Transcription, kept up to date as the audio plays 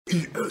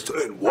ESNY.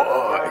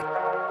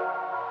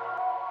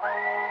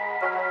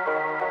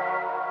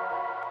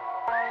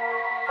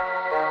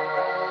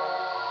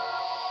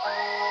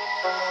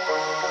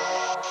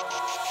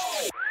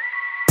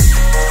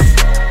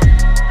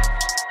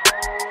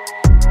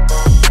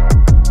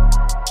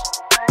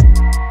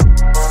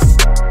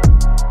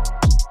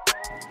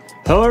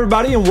 Hello,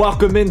 everybody, and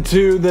welcome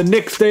into the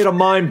Knicks State of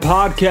Mind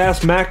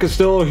podcast. Matt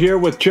Castillo here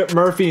with Chip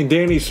Murphy and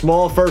Danny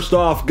Small. First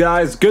off,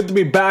 guys, good to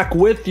be back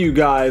with you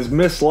guys.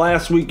 Missed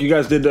last week. You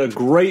guys did a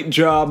great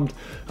job.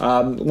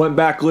 Went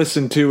back,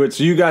 listened to it.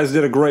 So you guys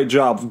did a great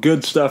job.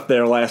 Good stuff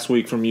there last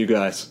week from you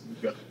guys.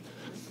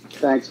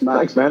 Thanks, Matt.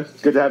 Thanks, man.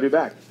 Good to have you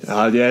back.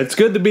 Yeah, it's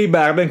good to be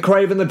back. I've been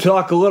craving to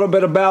talk a little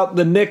bit about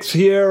the Knicks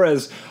here,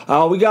 as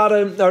we got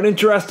an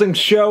interesting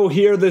show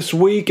here this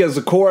week. As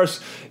of course,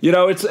 you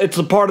know, it's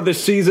a part of the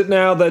season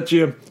now that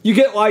you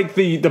get like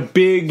the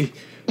big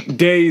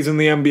days in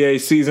the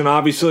NBA season.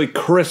 Obviously,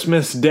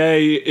 Christmas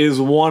Day is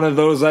one of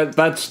those.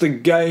 That's the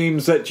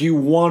games that you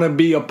want to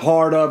be a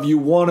part of. You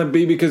want to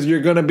be because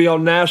you're going to be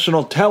on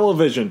national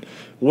television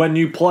when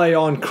you play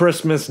on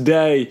Christmas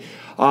Day.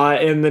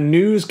 And the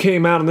news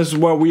came out, and this is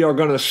where we are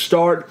going to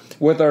start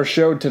with our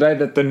show today,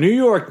 that the New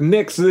York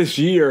Knicks this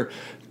year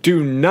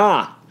do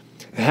not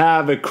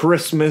have a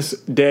Christmas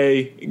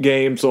Day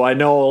game. So I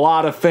know a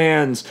lot of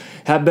fans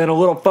have been a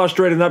little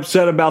frustrated and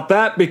upset about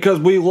that because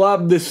we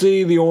love to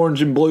see the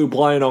orange and blue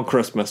playing on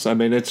Christmas. I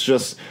mean, it's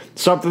just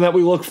something that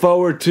we look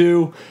forward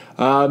to.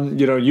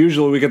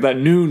 Usually we get that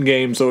noon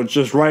game, so it's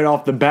just right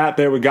off the bat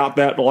there. We got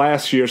that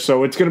last year,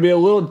 so it's going to be a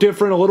little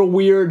different, a little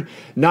weird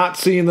not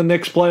seeing the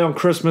Knicks play on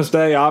Christmas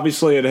Day.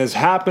 Obviously, it has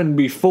happened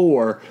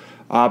before,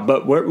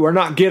 but we're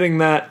not getting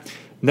that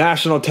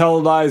national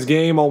televised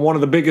game on one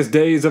of the biggest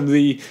days of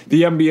the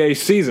NBA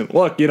season.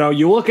 Look,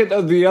 you look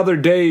at the other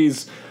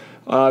days,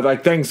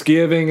 like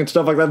Thanksgiving and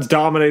stuff like that's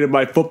dominated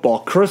by football.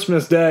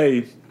 Christmas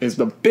Day is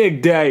the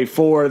big day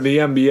for the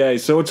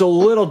NBA, so it's a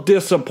little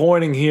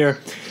disappointing here.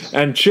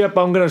 And Chip,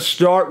 I'm going to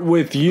start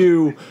with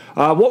you.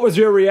 What was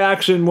your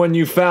reaction when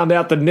you found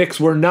out the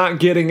Knicks were not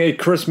getting a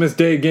Christmas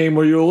Day game?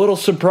 Were you a little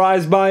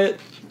surprised by it?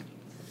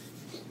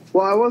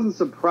 Well, I wasn't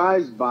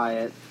surprised by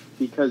it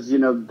because,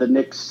 the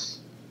Knicks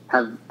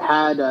have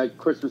had a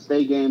Christmas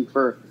Day game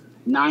for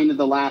 9 of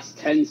the last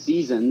 10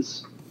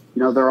 seasons.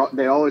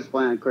 They always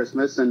play on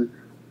Christmas,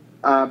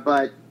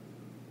 but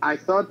I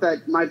thought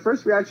that my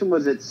first reaction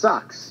was it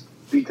sucks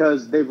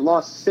because they've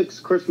lost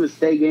 6 Christmas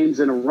Day games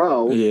in a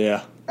row.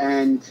 Yeah.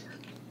 And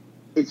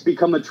it's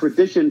become a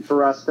tradition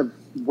for us to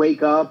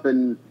wake up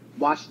and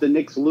watch the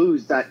Knicks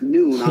lose at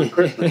noon on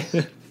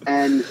Christmas.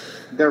 And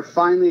they're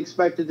finally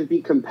expected to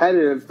be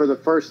competitive for the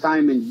first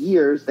time in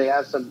years. They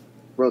have some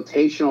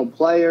rotational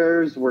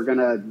players. We're going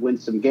to win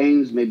some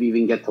games, maybe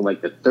even get to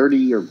like the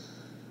 30, or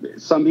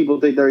some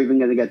people think they're even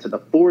going to get to the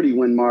 40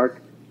 win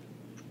mark.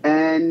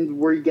 And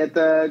we get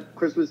the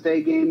Christmas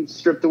Day game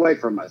stripped away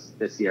from us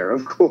this year.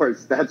 Of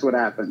course, that's what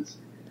happens.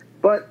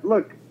 But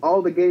look,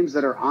 all the games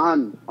that are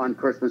on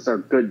Christmas are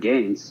good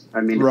games.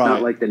 I mean, it's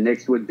not like the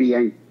Knicks would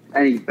be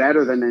any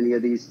better than any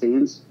of these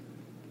teams.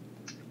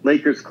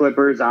 Lakers,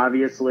 Clippers,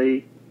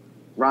 obviously.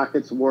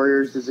 Rockets,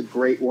 Warriors is a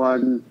great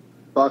one.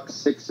 Bucks,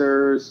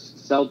 Sixers,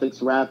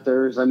 Celtics,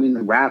 Raptors. I mean, the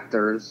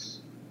Raptors,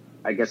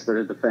 I guess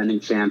they're the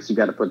defending champs. You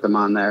got to put them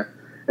on there.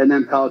 And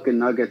then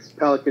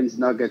Pelicans,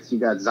 Nuggets, you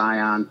got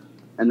Zion.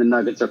 And the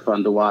Nuggets are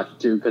fun to watch,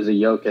 too, because of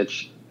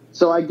Jokic.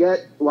 So I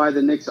get why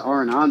the Knicks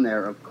aren't on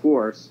there, of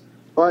course.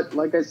 But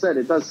like I said,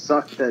 it does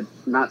suck to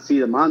not see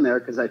them on there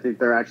because I think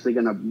they're actually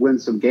going to win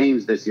some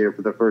games this year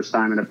for the first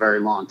time in a very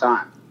long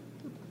time.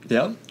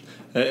 Yeah.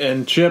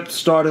 And Chip,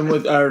 starting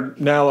with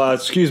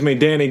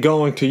Danny,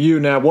 going to you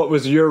now. What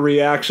was your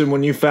reaction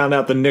when you found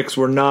out the Knicks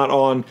were not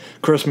on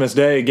Christmas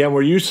Day? Again,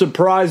 were you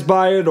surprised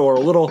by it or a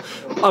little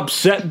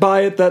upset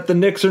by it that the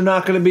Knicks are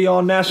not going to be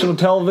on national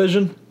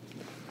television?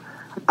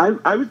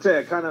 I would say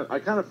I kind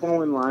of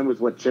fall in line with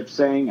what Chip's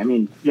saying. I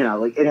mean,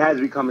 it has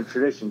become a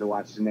tradition to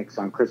watch the Knicks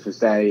on Christmas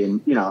Day,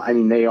 and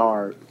they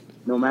are,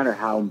 no matter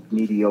how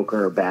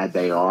mediocre or bad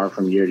they are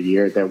from year to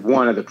year, they're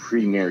one of the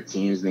premier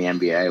teams in the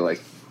NBA.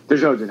 Like,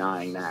 there's no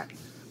denying that.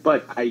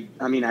 But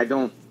I'm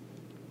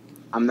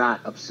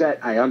not upset.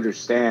 I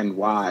understand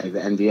why the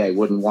NBA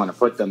wouldn't want to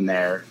put them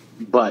there.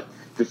 But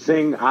the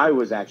thing I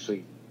was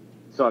actually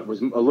thought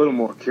was a little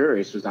more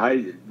curious was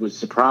I was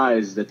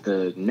surprised that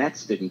the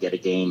Nets didn't get a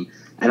game,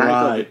 and I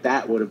thought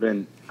that would have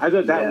been a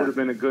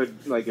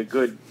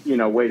good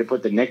way to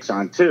put the Knicks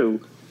on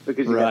too,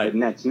 because you got the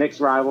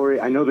Nets-Knicks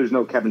rivalry. I know there's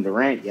no Kevin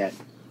Durant yet,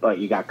 but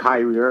you got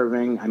Kyrie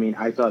Irving. I mean,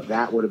 I thought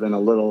that would have been a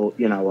little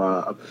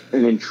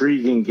an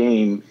intriguing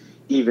game,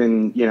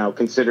 even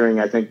considering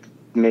I think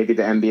maybe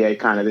the NBA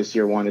kind of this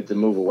year wanted to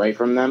move away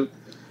from them.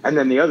 And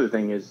then the other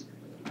thing is,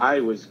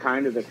 I was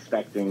kind of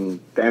expecting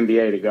the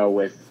NBA to go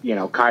with,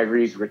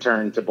 Kyrie's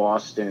return to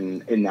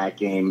Boston in that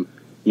game,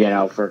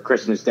 for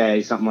Christmas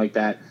Day, something like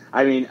that.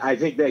 I mean, I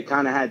think they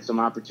kind of had some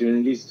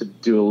opportunities to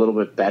do a little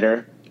bit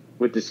better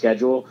with the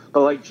schedule.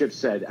 But like Chip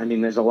said, I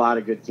mean, there's a lot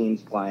of good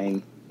teams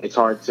playing. It's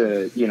hard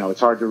to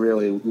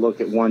really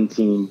look at one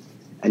team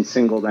and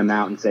single them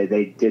out and say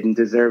they didn't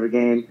deserve a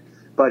game.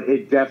 But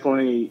it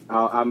definitely,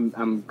 I'm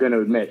going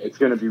to admit, it's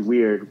going to be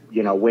weird,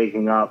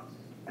 waking up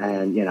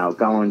and,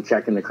 going,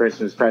 checking the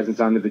Christmas presents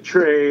under the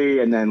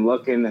tree and then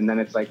looking. And then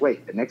it's like,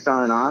 wait, the Knicks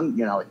aren't on,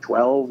 at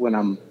 12 when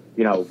I'm,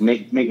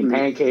 making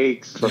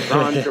pancakes for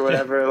brunch or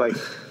whatever.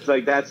 It's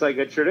like that's like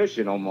a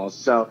tradition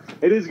almost. So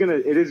it is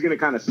gonna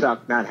kind of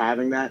suck not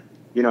having that.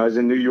 As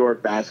a New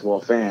York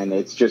basketball fan,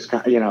 it's just,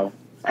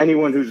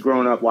 anyone who's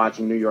grown up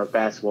watching New York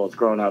basketball has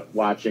grown up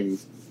watching,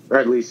 or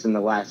at least in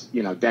the last,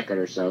 decade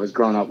or so, has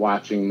grown up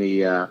watching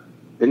the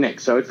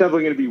Knicks. So it's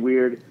definitely going to be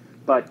weird.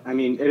 But, I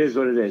mean, it is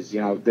what it is.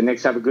 The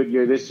Knicks have a good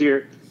year this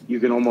year. You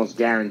can almost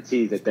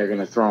guarantee that they're going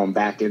to throw them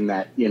back in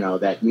that,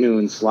 that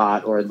noon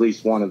slot, or at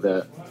least one of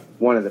the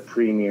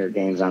premier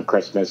games on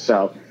Christmas.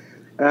 So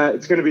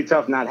it's going to be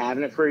tough not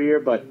having it for a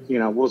year, but,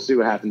 we'll see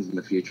what happens in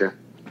the future.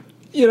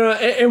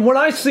 And when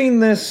I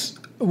seen this,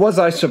 was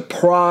I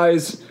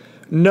surprised?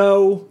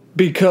 No,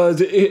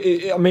 because,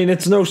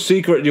 it's no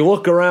secret. You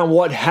look around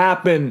what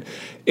happened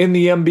in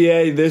the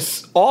NBA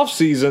this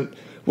offseason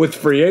with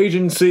free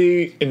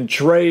agency and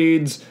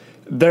trades.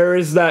 There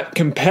is that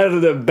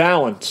competitive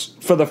balance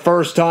for the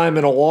first time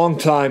in a long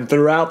time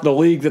throughout the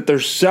league, that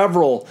there's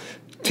several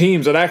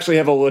teams that actually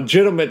have a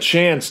legitimate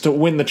chance to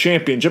win the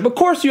championship. Of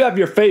course, you have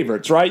your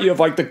favorites, right? You have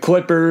like the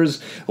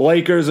Clippers,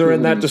 Lakers are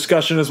in that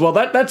discussion as well.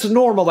 That's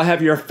normal to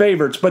have your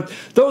favorites, but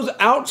those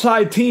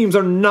outside teams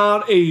are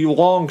not a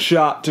long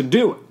shot to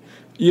do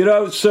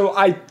it. So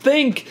I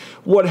think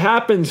what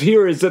happens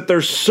here is that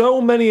there's so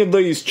many of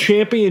these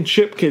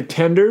championship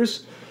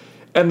contenders,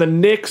 and the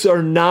Knicks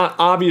are not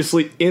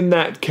obviously in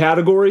that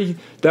category,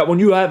 that when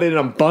you have an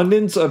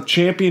abundance of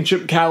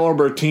championship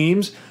caliber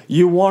teams,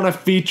 you want to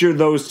feature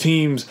those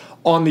teams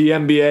on the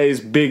NBA's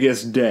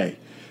biggest day.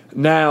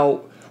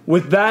 Now,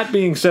 with that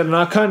being said, and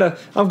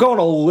I'm going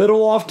a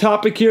little off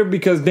topic here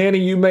because, Danny,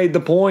 you made the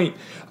point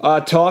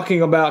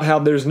talking about how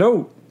there's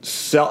no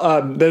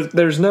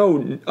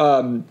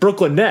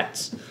Brooklyn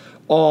Nets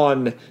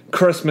on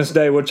Christmas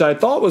Day, which I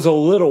thought was a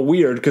little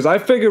weird because I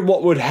figured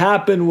what would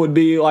happen would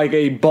be like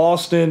a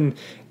Boston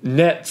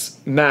Nets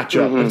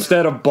matchup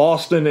instead of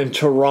Boston and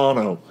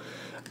Toronto.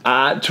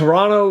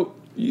 Toronto,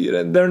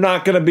 they're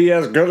not going to be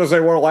as good as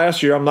they were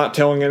last year. I'm not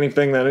telling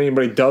anything that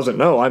anybody doesn't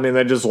know. I mean,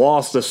 they just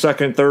lost the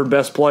second, third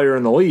best player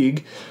in the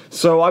league.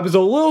 So I was a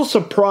little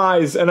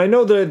surprised, and I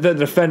know they're the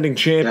defending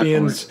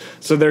champions,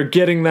 so they're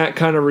getting that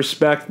kind of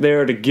respect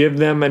there to give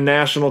them a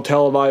national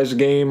televised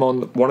game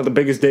on one of the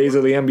biggest days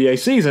of the NBA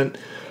season.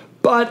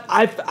 But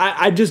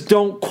I just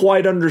don't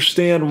quite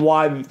understand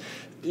why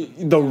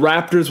the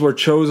Raptors were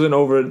chosen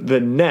over the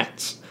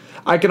Nets.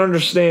 I can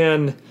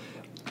understand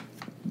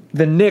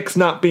the Knicks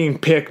not being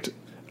picked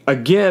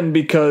again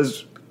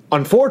because,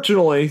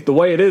 unfortunately, the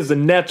way it is, the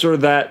Nets are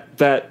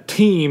that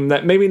team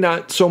that maybe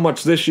not so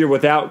much this year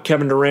without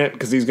Kevin Durant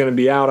because he's going to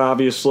be out,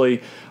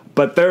 obviously,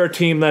 but they're a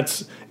team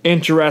that's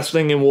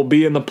interesting and will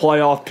be in the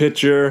playoff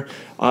picture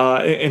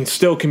and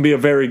still can be a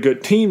very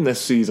good team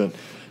this season.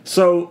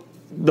 So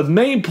the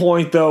main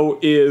point, though,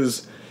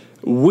 is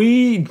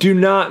we do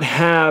not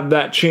have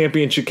that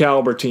championship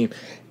caliber team.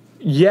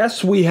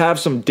 Yes, we have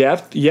some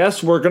depth.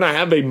 Yes, we're going to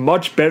have a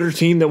much better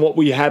team than what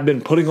we have been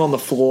putting on the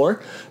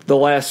floor the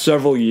last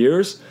several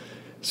years.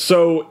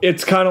 So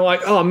it's kind of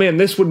like, oh man,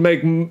 this would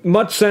make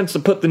much sense to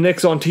put the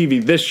Knicks on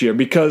TV this year,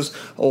 because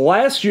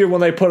last year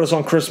when they put us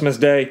on Christmas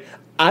Day,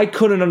 I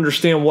couldn't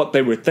understand what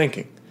they were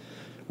thinking.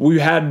 We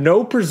had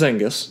no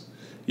Porzingis.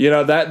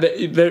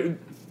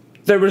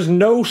 There was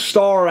no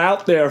star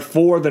out there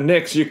for the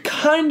Knicks. You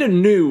kind of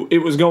knew it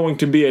was going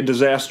to be a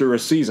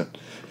disastrous season.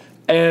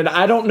 And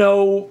I don't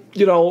know,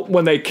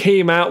 when they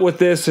came out with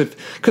this,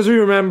 because we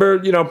remember,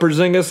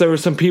 Porzingis, there were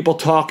some people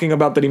talking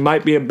about that he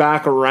might be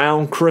back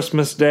around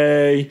Christmas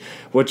Day,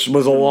 which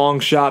was a long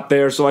shot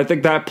there. So I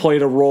think that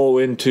played a role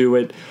into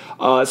it.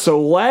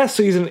 So last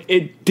season,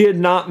 it did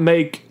not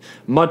make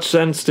much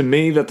sense to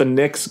me that the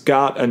Knicks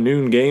got a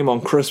noon game on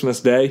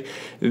Christmas Day.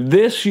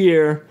 This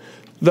year,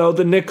 though,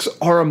 the Knicks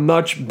are a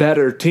much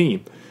better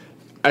team.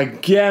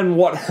 Again,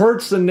 what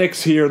hurts the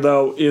Knicks here,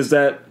 though, is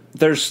that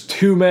there's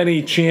too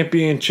many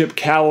championship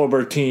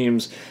caliber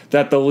teams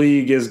that the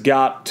league has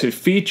got to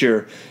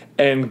feature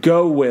and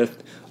go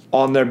with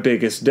on their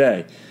biggest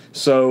day.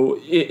 So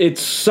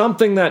it's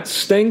something that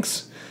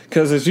stinks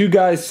because, as you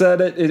guys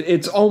said,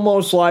 it's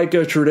almost like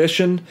a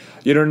tradition.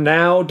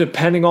 Now,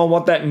 depending on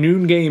what that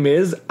noon game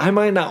is, I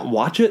might not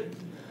watch it.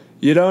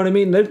 You know what I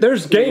mean?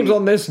 There's games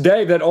on this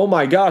day that, oh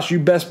my gosh, you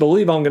best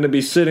believe I'm going to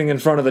be sitting in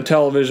front of the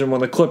television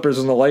when the Clippers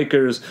and the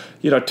Lakers,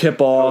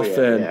 tip off,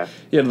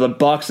 the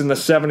Bucks and the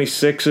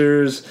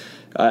 76ers.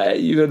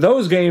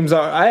 Those games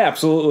I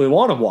absolutely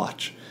want to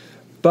watch.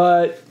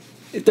 But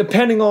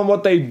depending on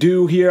what they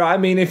do here, I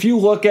mean, if you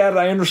look at it,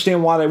 I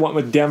understand why they went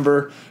with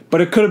Denver, but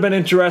it could have been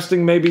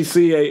interesting maybe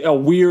see a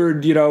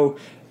weird,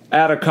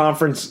 out of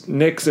conference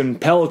Knicks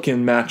and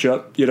Pelican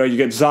matchup. You know, you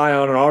get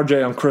Zion and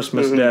RJ on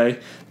Christmas Day.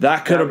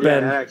 That could have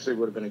been. That actually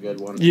would have been a good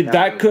one.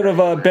 That could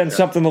have been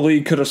something the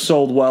league could have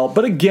sold well.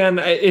 But again,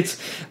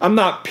 I'm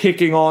not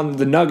picking on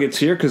the Nuggets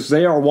here because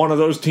they are one of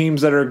those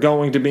teams that are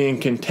going to be in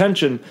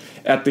contention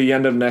at the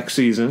end of next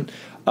season.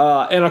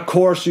 And of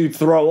course, you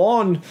throw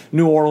on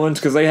New Orleans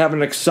because they have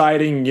an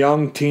exciting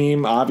young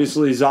team.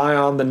 Obviously,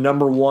 Zion, the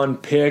number one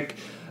pick.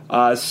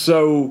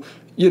 So,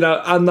 you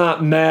know, I'm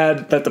not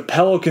mad that the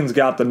Pelicans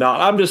got the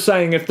nod. I'm just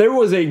saying if there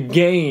was a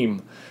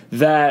game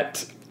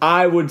that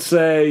I would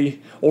say,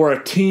 or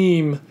a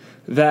team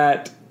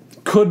that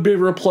could be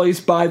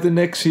replaced by the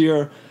Knicks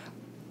here,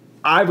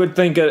 I would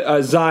think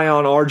a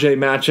Zion-RJ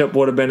matchup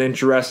would have been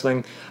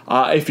interesting.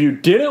 If you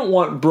didn't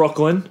want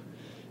Brooklyn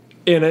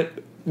in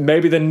it,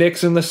 maybe the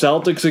Knicks and the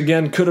Celtics,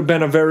 again, could have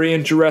been a very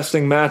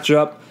interesting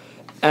matchup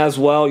as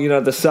well. You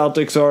know, the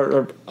Celtics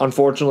are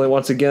unfortunately,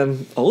 once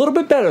again, a little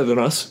bit better than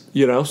us,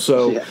 you know.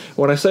 So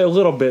when I say a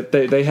little bit,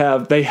 they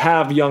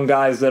have young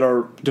guys that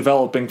are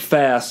developing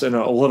fast and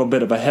are a little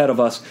bit ahead of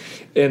us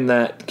in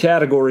that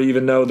category,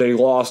 even though they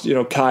lost, you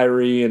know,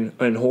 Kyrie and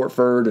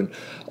Horford and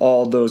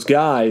all those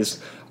guys.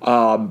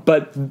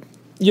 But,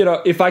 you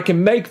know, if I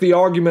can make the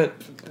argument,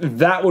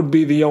 that would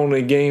be the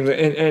only game.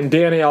 And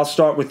Danny, I'll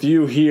start with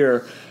you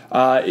here.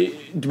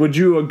 Would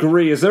you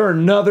agree? Is there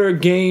another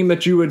game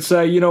that you would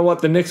say, you know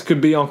what, the Knicks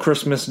could be on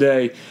Christmas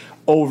Day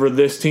over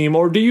this team?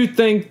 Or do you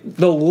think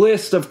the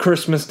list of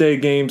Christmas Day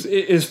games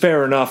is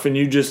fair enough and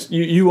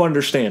you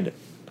understand it?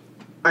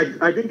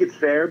 I think it's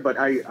fair, but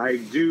I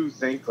do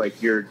think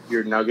like your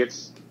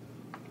Nuggets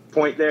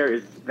point there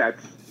is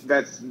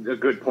that's a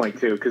good point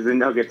too, because the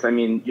Nuggets, I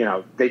mean, you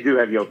know, they do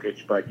have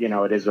Jokic, but you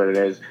know, it is what it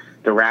is.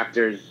 The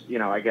Raptors, you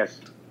know, I guess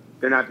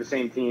they're not the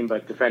same team,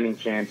 but defending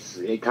champs,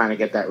 they kind of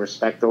get that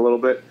respect a little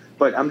bit.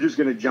 But I'm just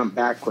going to jump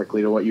back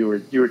quickly to what you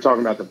were talking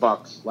about the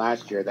Bucks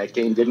last year. That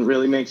game didn't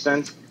really make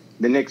sense.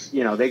 The Knicks,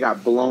 you know, they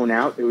got blown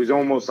out. It was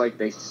almost like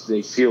they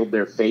sealed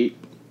their fate,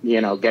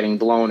 you know, getting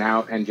blown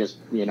out and just,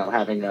 you know,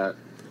 having a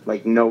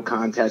like no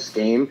contest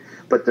game.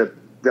 But the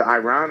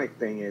ironic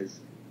thing is,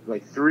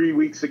 like 3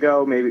 weeks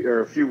ago, maybe, or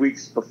a few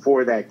weeks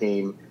before that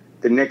game,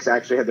 the Knicks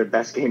actually had their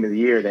best game of the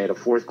year. They had a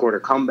fourth quarter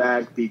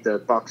comeback, beat the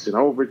Bucks in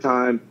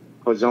overtime.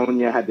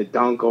 Hezonja had the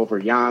dunk over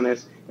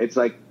Giannis. It's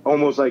like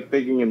almost like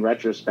thinking in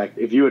retrospect,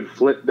 if you had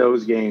flipped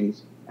those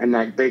games and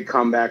that big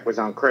comeback was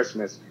on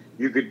Christmas,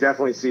 you could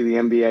definitely see the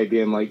NBA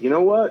being like, you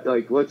know what,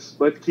 like let's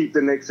keep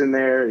the Knicks in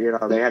there. You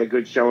know, they had a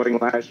good showing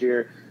last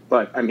year,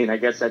 but I mean, I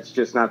guess that's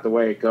just not the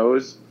way it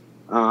goes.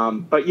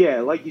 But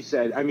yeah, like you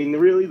said, I mean,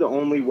 really the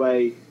only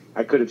way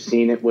I could have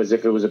seen it was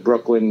if it was a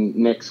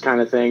Brooklyn Knicks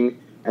kind of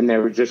thing, and they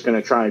were just going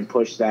to try and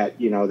push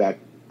that, you know,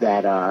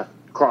 that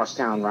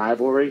crosstown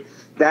rivalry.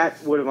 That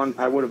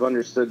I would have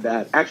understood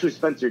that. Actually,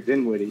 Spencer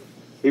Dinwiddie,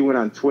 he went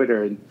on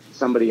Twitter and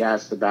somebody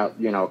asked about,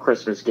 you know, a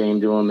Christmas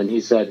game to him, and he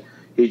said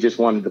he just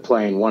wanted to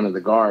play in one of the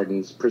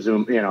gardens,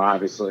 you know,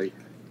 obviously,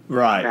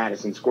 right,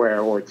 Madison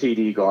Square or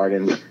TD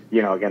Garden,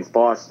 you know, against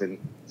Boston.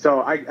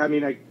 So I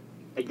mean,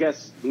 I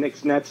guess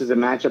Knicks Nets is a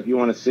matchup you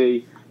want to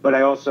see, but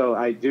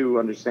I do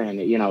understand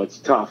that, you know, it's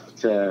tough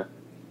to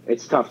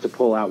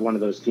pull out one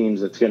of those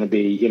teams that's going to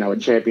be, you know, a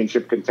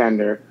championship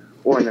contender.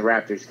 Or in the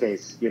Raptors'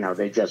 case, you know,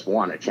 they just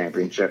won a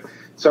championship.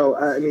 So,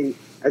 I mean,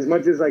 as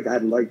much as, like,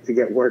 I'd like to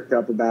get worked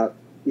up about,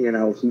 you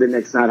know, the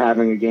Knicks not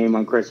having a game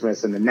on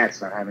Christmas and the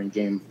Nets not having a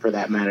game for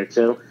that matter,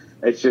 too,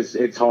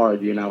 it's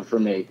hard, you know, for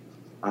me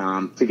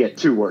to get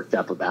too worked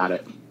up about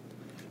it.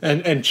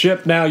 And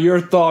Chip, now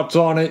your thoughts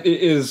on it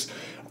is,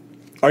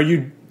 are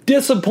you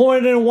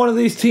disappointed in one of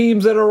these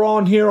teams that are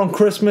on here on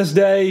Christmas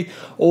Day?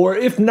 Or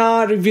if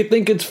not, if you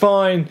think it's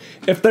fine,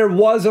 if there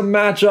was a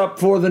matchup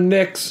for the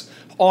Knicks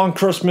on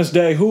Christmas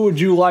Day, who would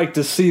you like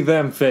to see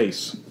them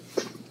face?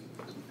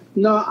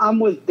 No, I'm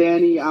with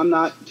Danny. I'm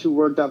not too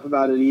worked up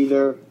about it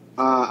either.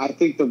 I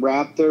think the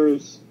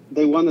Raptors,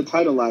 they won the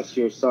title last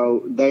year,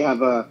 so they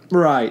have a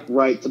right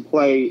to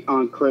play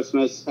on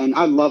Christmas. And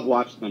I love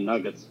watching the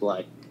Nuggets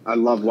play. I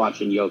love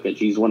watching Jokic.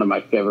 He's one of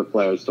my favorite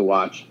players to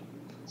watch.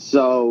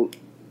 So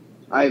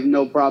I have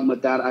no problem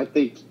with that. I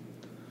think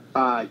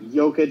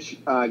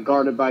Jokic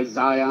guarded by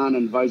Zion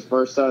and vice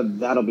versa,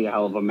 that'll be a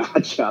hell of a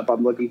matchup.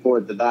 I'm looking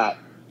forward to that.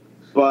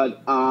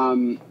 But,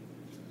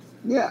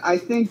 yeah, I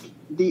think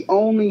the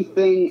only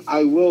thing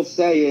I will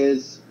say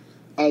is,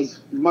 as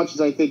much as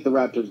I think the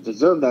Raptors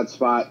deserve that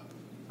spot,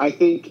 I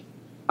think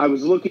I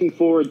was looking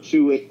forward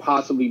to it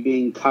possibly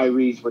being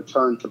Kyrie's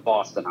return to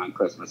Boston on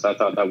Christmas. I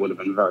thought that would have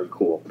been very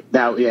cool.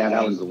 That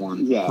was the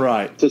one. Yeah.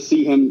 Right. To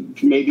see him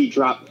maybe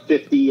drop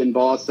 50 in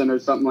Boston or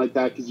something like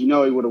that, because you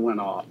know he would have went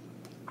off.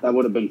 That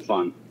would have been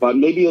fun. But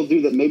maybe he'll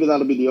do that. Maybe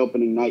that'll be the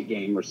opening night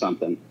game or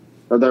something.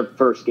 Or their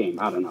first game.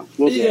 I don't know.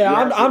 We'll see. Yeah,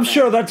 I'm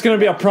sure that's going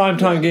to be a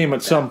primetime game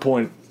at some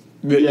point,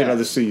 you know,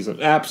 this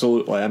season.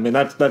 Absolutely. I mean,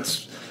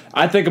 that's.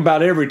 I think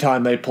about every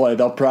time they play,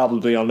 they'll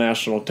probably be on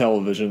national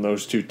television,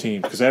 those two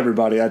teams, because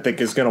everybody, I think,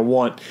 is going to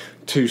want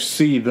to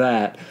see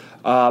that.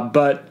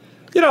 But,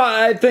 you know,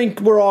 I think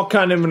we're all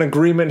kind of in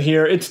agreement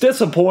here. It's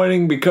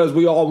disappointing because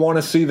we all want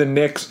to see the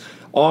Knicks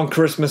on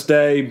Christmas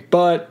Day,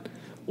 but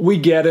we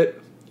get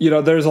it.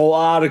 There's a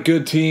lot of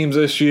good teams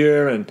this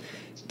year, and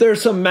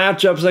there's some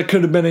matchups that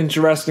could have been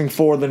interesting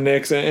for the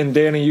Knicks. And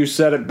Danny, you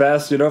said it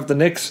best. If the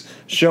Knicks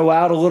show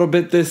out a little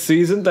bit this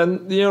season,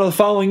 then the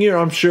following year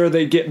I'm sure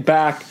they get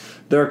back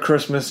their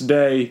Christmas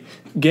Day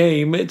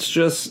game. It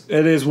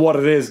is what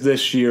it is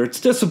this year. It's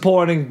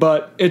disappointing,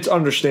 but it's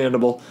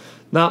understandable.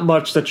 Not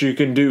much that you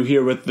can do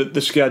here with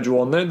the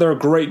schedule, and there are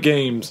great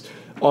games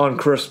on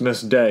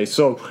Christmas Day.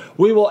 So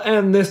we will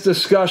end this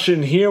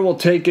discussion here. We'll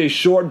take a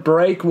short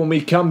break. When we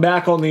come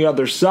back on the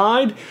other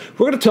side,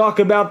 we're going to talk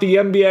about the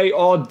NBA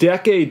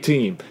All-Decade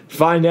team,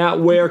 find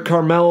out where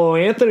Carmelo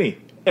Anthony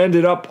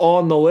ended up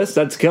on the list.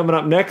 That's coming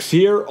up next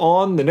here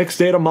on the Knicks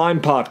State of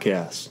Mind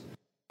podcast.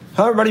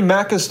 Hi everybody,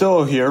 Matt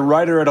Castillo here,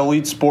 writer at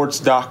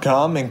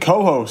EliteSports.com and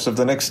co-host of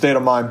the Knicks State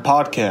of Mind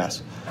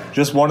podcast.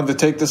 Just wanted to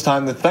take this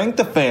time to thank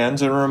the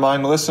fans and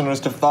remind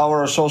listeners to follow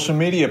our social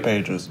media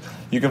pages.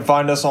 You can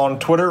find us on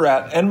Twitter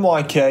at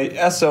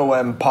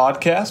NYKSOM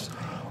Podcast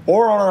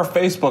or on our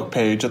Facebook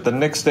page at the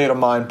Knicks State of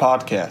Mind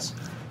podcast.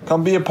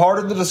 Come be a part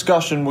of the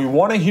discussion. We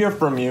want to hear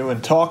from you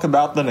and talk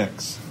about the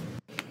Knicks.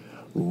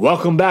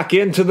 Welcome back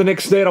into the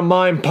Knicks State of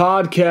Mind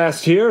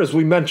podcast here. As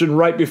we mentioned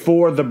right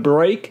before the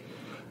break,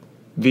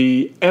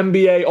 the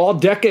NBA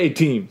All-Decade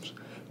teams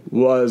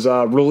was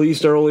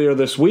released earlier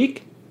this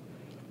week.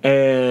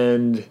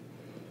 And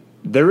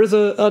there is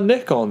a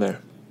Knick on there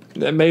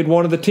that made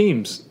one of the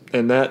teams.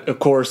 And that, of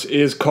course,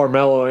 is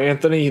Carmelo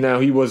Anthony. Now,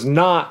 he was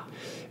not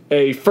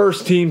a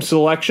first-team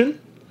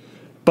selection.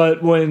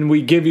 But when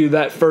we give you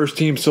that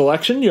first-team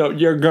selection,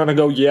 you're going to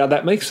go, yeah,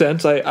 that makes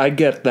sense. I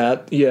get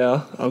that.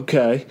 Yeah,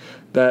 okay.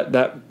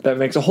 That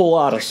makes a whole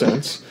lot of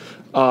sense.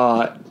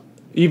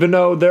 Even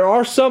though there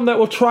are some that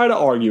will try to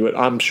argue it,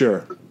 I'm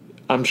sure.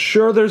 I'm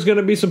sure there's going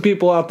to be some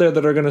people out there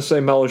that are going to say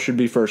Melo should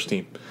be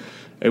first-team.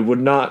 It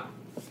would not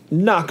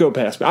go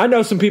past me. I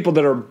know some people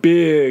that are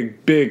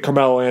big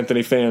Carmelo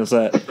Anthony fans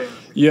that,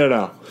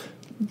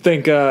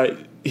 think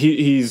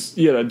he's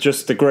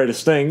just the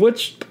greatest thing,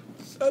 which,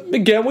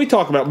 again, we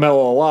talk about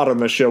Melo a lot on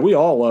this show. We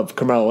all love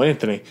Carmelo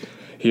Anthony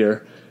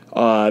here.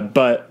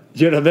 But,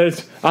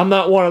 I'm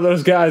not one of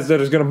those guys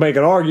that is going to make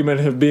an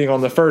argument of being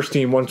on the first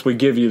team once we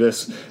give you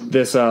this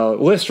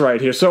list right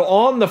here. So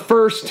on the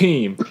first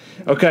team,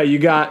 okay, you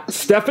got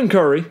Stephen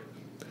Curry.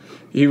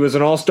 He was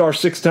an All-Star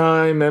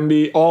 6-time,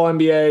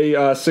 All-NBA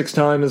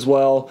 6-time as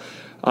well.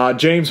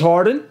 James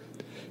Harden,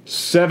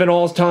 7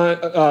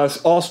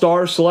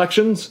 All-Star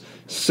selections,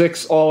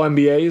 6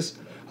 All-NBAs.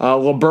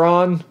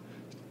 LeBron,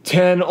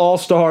 10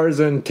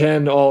 All-Stars and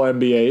 10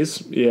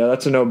 All-NBAs. Yeah,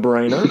 that's a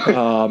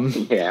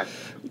no-brainer. Yeah.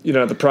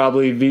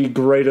 Probably the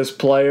greatest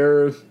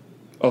player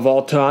of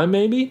all time,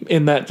 maybe,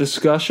 in that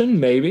discussion,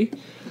 maybe.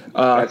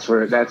 That's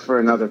for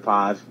another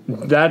pod.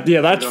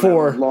 That's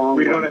for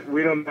we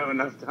don't have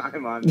enough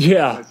time on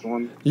this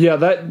one.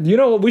 Yeah,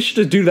 we should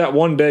just do that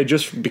one day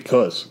just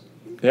because.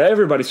 Yeah,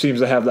 everybody seems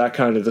to have that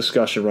kind of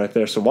discussion right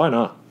there, so why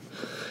not?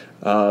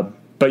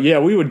 But yeah,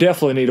 we would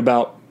definitely need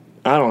about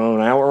an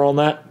hour on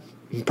that.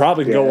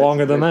 Probably go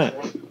longer than that.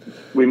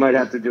 We might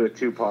have to do a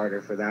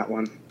 2-parter for that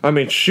one. I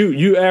mean, shoot,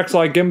 you act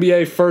like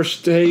NBA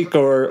First Take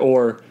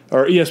or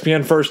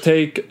ESPN First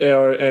Take,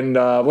 and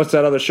what's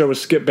that other show with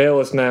Skip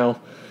Bayless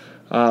now?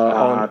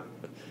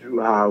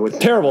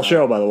 Terrible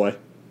show, by the way.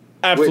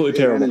 Absolutely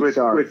terrible.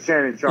 With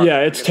Shannon Sharpe. Yeah,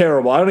 it's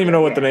terrible. I don't even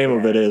know what the name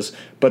of it is.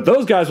 But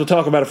those guys will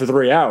talk about it for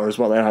 3 hours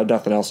while they had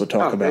nothing else to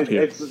talk about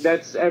here.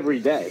 That's every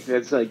day.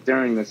 That's like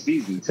during the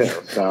season, too.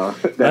 So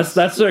that's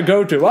their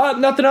go-to.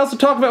 Nothing else to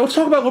talk about. Let's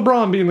talk about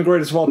LeBron being the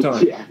greatest of all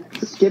time. Yeah.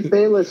 Skip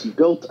Bayless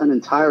built an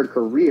entire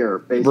career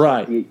based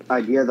on the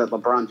idea that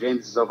LeBron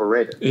James is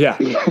overrated. Yeah.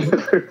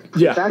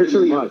 It's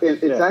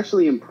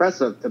actually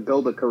impressive to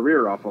build a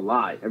career off a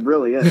lie. It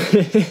really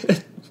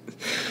is.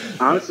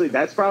 Honestly,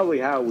 that's probably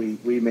how we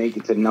make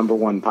it to number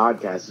one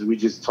podcast. Is we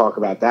just talk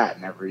about that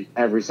in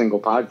every single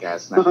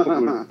podcast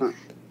now.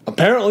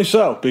 Apparently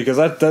so, because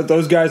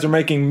those guys are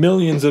making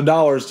millions of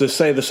dollars to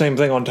say the same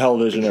thing on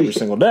television every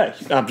single day.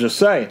 I'm just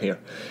saying here.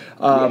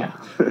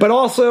 But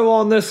also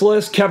on this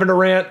list, Kevin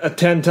Durant, a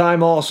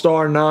 10-time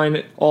All-Star,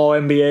 9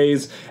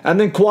 All-NBAs, and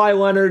then Kawhi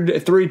Leonard, a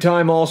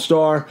 3-time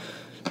All-Star,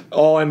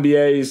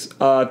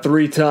 All-NBAs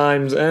 3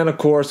 times, and of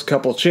course a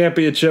couple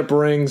championship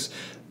rings.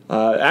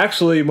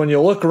 Actually, when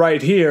you look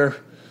right here,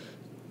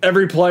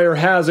 every player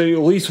has at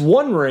least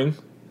one ring,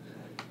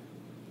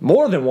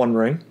 more than one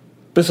ring,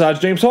 besides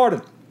James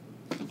Harden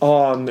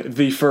on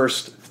the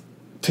first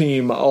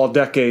team,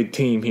 all-decade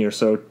team here.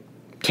 So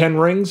 10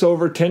 rings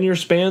over 10-year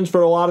spans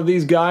for a lot of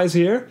these guys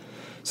here.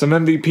 Some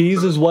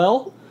MVPs as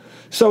well.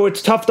 So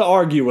it's tough to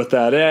argue with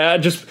that.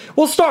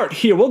 We'll start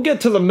here. We'll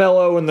get to the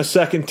Melo and the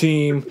second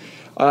team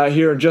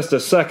here in just a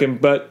second,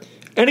 but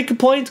any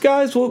complaints,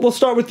 guys? We'll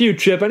start with you,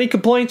 Chip. Any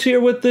complaints here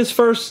with this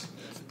first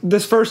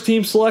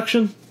team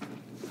selection?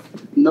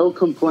 No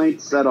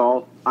complaints at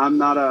all. I'm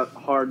not a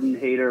Harden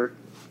hater.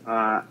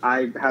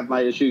 I have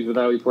my issues with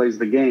how he plays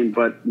the game,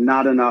 but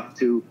not enough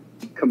to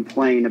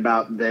complain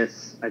about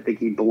this. I think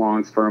he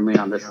belongs firmly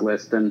on this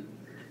list. And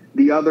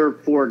the other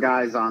four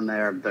guys on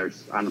there,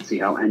 I don't see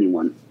how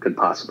anyone could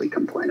possibly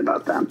complain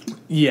about them.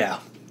 Yeah.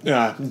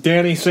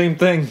 Danny, same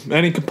thing.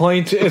 Any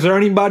complaints? Is there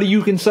anybody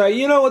you can say,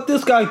 you know what,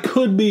 this guy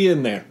could be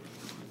in there?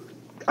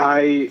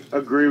 I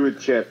agree with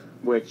Chip,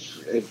 which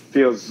it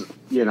feels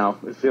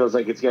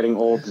like it's getting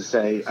old to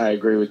say I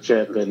agree with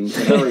Chip and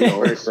vice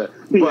versa.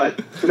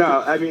 But no,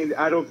 I mean,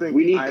 I don't think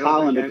we need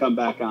Colin to come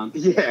back on.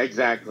 Yeah,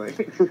 exactly.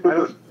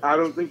 I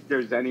don't think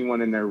there's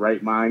anyone in their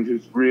right mind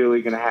who's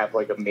really going to have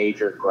like a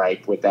major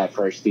gripe with that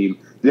first team.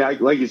 Yeah,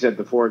 like you said,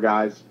 the four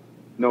guys,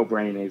 no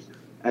brainers,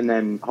 and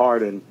then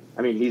Harden.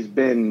 I mean, he's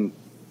been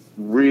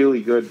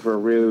really good for a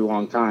really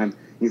long time.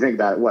 You think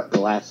about it, the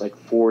last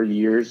 4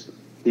 years.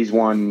 He's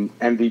won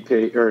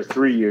MVP, or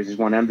 3 years. He's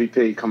won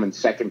MVP, coming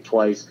second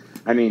twice.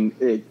 I mean,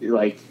 there's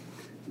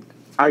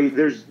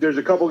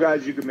a couple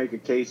guys you could make a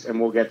case,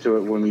 and we'll get to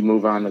it when we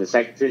move on to the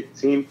second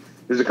team.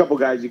 There's a couple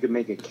guys you could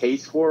make a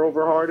case for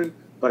over Harden,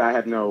 but I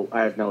have no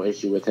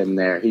issue with him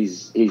there.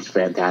 He's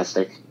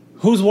fantastic.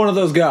 Who's one of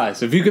those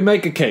guys? If you could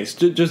make a case,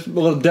 just a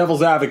little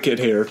devil's advocate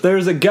here. If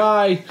there's a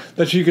guy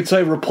that you could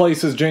say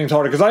replaces James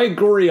Harden, because I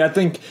agree, I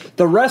think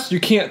the rest you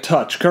can't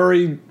touch.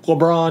 Curry,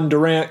 LeBron,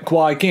 Durant,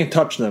 Kawhi, can't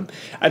touch them.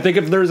 I think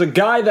if there's a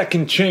guy that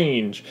can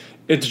change,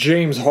 it's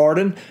James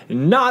Harden.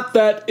 Not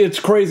that it's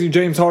crazy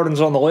James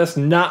Harden's on the list,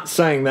 not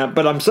saying that,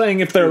 but I'm saying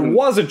if there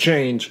was a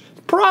change,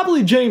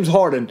 probably James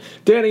Harden.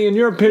 Danny, in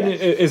your opinion,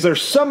 is there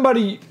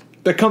somebody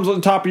that comes on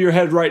the top of your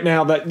head right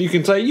now that you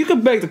can say, you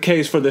could make the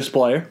case for this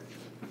player?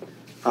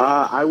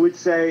 I would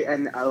say,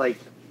 and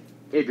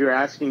if you're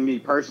asking me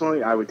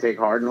personally, I would take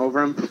Harden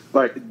over him.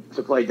 But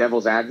to play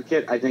devil's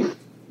advocate, I think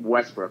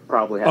Westbrook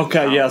probably has.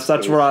 Okay, yes,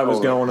 that's where I was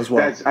going as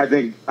well. I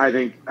think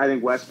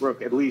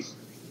Westbrook, at least,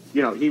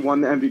 he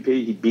won the MVP.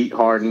 He beat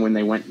Harden when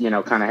they went,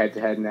 kind of head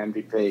to head in the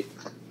MVP.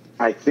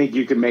 I think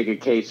you can make a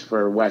case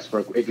for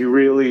Westbrook if you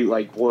really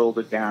boiled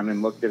it down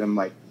and looked at them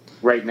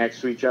right next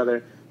to each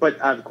other.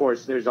 But of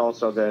course, there's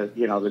also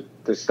the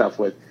stuff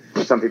with.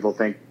 Some people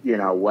think,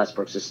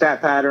 Westbrook's a stat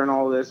pattern and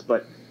all this,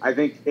 but I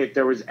think if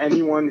there was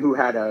anyone who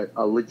had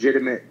a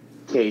legitimate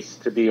case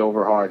to be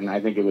over Harden, I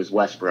think it was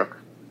Westbrook.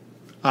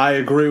 I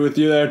agree with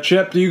you there.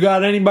 Chip, do you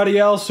got anybody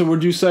else, or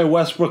would you say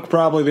Westbrook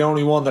probably the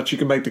only one that you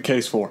can make the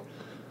case for?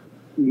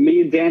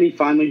 Me and Danny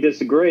finally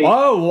disagree.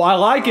 Oh, I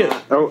like it.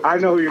 I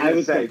know who you're going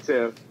to say,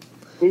 too.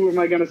 Who am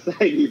I going to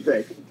say, do you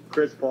think?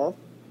 Chris Paul?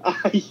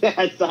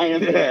 Yes, I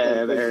am.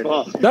 Yeah, there it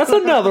is. That's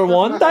another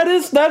one.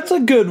 That's a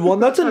good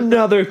one. That's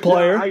another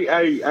player. If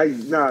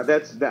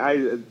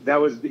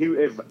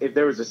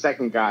there was a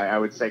second guy, I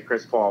would say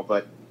Chris Paul,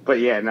 but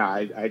yeah, no,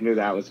 I knew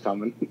that was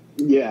coming.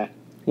 Yeah.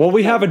 Well,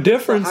 we have a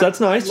difference. That's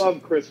nice. I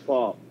love Chris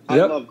Paul. Yep.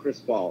 I love Chris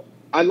Paul.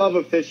 I love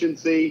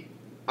efficiency.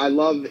 I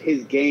love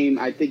his game.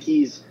 I think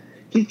he's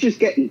just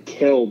getting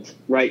killed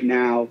right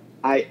now.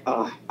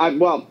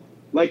 Well,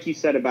 like you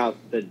said about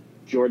the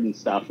Jordan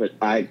stuff,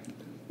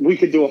 we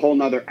could do a whole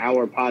nother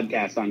hour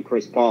podcast on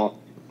Chris Paul.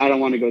 I don't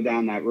want to go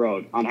down that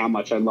road on how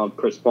much I love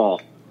Chris Paul.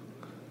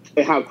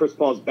 And how Chris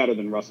Paul is better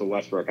than Russell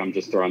Westbrook. I'm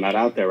just throwing that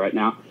out there right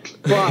now.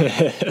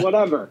 But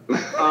whatever.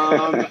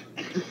 The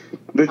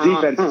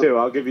defense, too.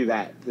 I'll give you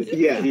that. The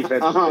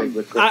defense is big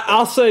with Chris Paul.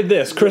 I'll say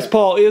this. Chris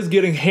Paul is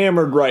getting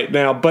hammered right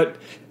now, but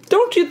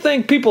don't you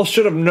think people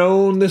should have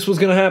known this was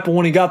going to happen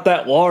when he got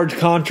that large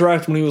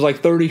contract when he was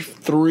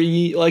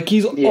 33?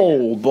 He's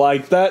old.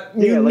 That.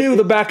 You knew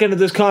the back end of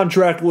this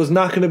contract was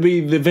not going to be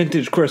the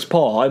vintage Chris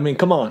Paul. I mean,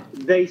 come on.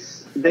 They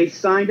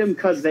signed him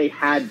because they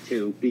had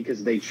to,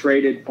 because they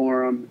traded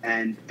for him,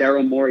 and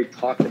Daryl Morey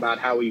talked about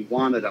how he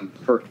wanted him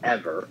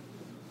forever.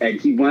 And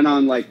he went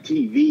on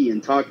TV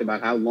and talked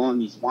about how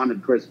long he's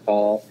wanted Chris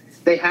Paul.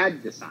 They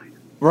had to sign him.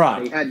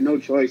 Right. They had no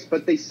choice,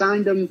 but they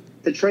signed him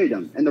to trade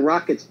him. And the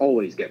Rockets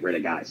always get rid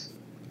of guys.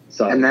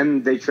 So and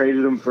then they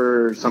traded him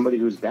for somebody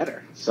who's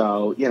better.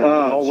 So, it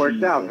all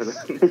worked out for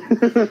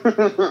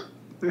them.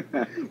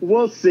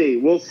 We'll see.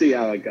 We'll see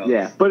how it goes.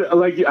 Yeah, but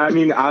I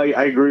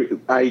agree.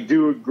 I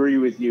do agree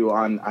with you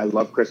on. I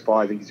love Chris Paul.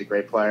 I think he's a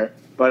great player.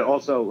 But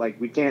also,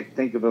 we can't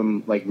think of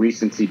him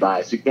recency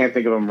bias. You can't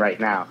think of him right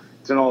now.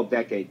 It's an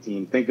all-decade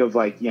team. Think of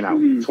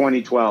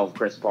 2012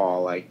 Chris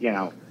Paul.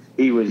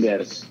 He was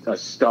a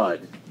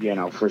stud.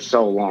 For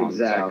so long.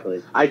 Exactly.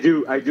 So I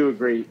do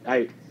agree.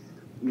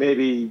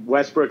 Maybe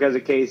Westbrook has a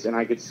case, and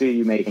I could see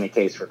you making a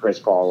case for Chris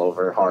Paul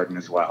over Harden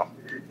as well.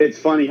 It's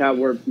funny how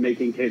we're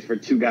making a case for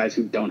two guys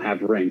who don't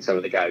have rings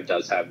over the guy who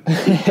doesn't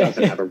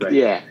have a ring.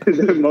 Yeah.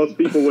 Most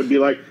people would be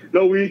like,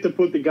 no, we need to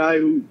put the guy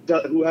who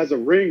has a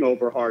ring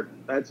over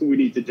Harden. That's what we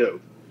need to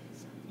do.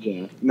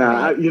 Yeah.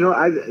 No,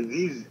 I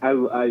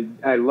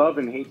love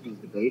and hate these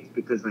debates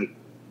because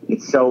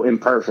it's so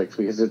imperfect,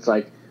 because it's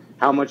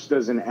how much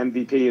does an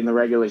MVP in the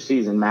regular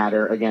season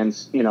matter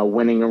against,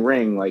 winning a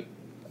ring?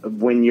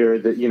 When you're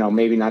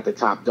maybe not the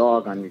top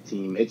dog on your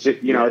team. It's just,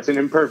 it's an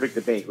imperfect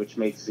debate, which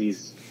makes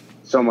these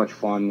so much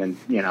fun and,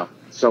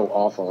 so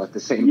awful at the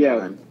same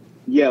time.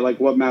 Yeah,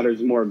 what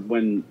matters more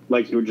when,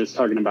 you were just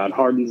talking about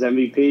Harden's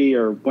MVP,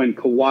 or when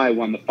Kawhi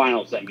won the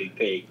Finals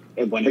MVP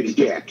and when he was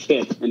just a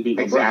kid and beat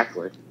LeBron.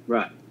 Exactly.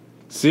 Right.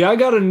 See, I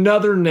got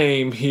another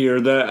name here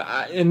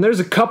and there's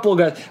a couple of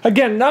guys.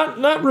 Again,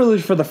 not really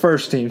for the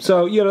first team.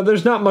 So,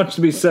 there's not much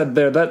to be said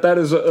there. That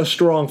is a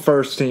strong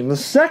first team. The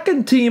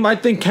second team, I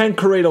think, can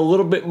create a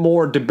little bit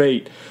more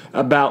debate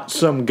about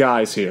some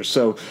guys here.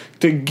 So,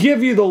 to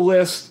give you the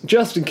list,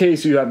 just in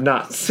case you have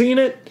not seen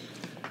it,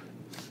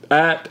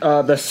 at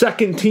the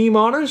second team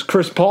honors,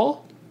 Chris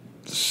Paul,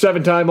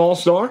 7-time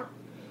All-Star,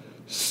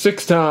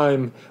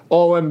 6-time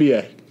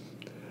All-NBA.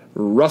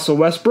 Russell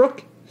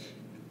Westbrook,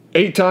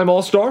 8-time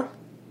All-Star,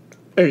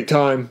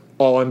 8-time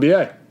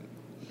All-NBA.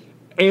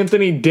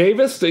 Anthony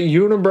Davis, the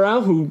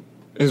unibrow, who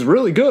is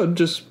really good,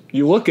 just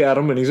you look at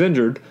him and he's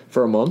injured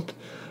for a month,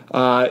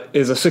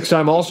 is a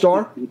 6-time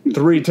All-Star,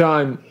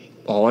 3-time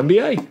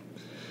All-NBA.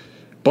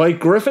 Blake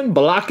Griffin,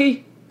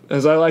 Blackie,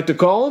 as I like to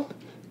call him,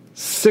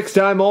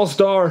 6-time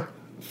All-Star,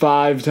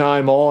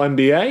 5-time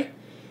All-NBA.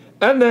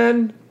 And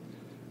then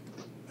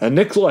a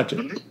Knicks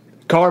legend,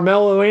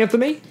 Carmelo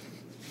Anthony,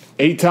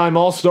 8-time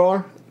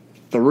All-Star,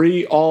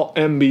 3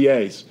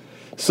 All-NBAs.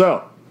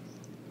 So,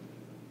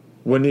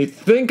 when you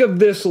think of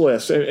this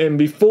list, and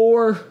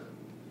before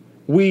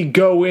we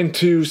go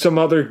into some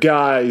other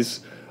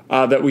guys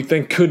that we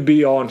think could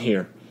be on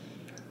here,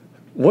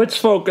 let's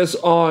focus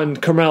on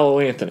Carmelo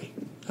Anthony,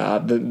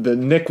 the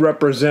Knick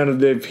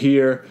representative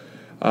here.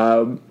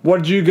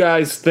 What did you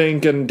guys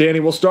think? And Danny,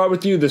 we'll start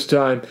with you this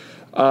time.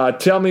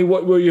 Tell me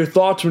what were your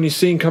thoughts when you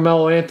seen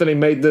Carmelo Anthony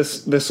made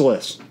this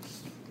list?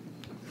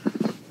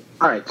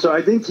 All right, so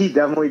I think he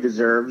definitely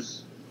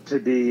deserves to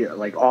be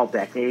like all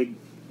decade.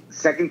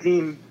 Second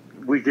team,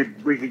 we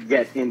could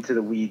get into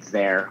the weeds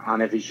there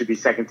on if he should be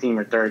second team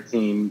or third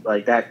team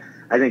like that.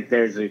 I think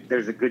there's a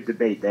good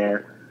debate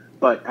there.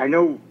 But I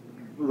know,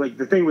 like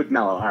the thing with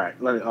Melo. All right,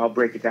 I'll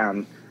break it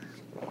down.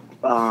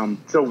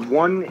 So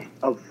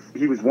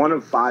he was one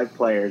of 5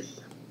 players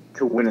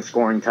to win a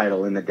scoring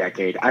title in the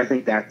decade. I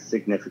think that's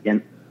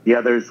significant. The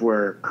others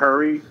were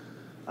Curry,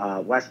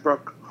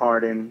 Westbrook,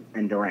 Harden,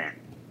 and Durant.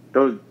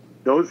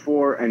 Those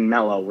 4 and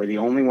Melo were the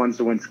only ones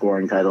to win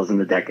scoring titles in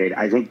the decade.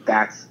 I think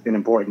that's an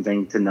important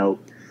thing to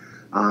note.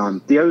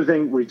 The other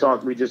thing we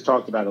just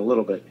talked about a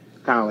little bit,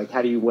 kind of like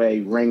how do you weigh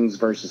rings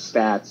versus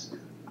stats?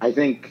 I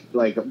think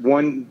like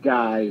one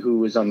guy who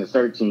was on the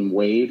third team,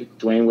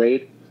 Dwayne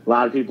Wade, a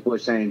lot of people are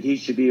saying he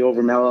should be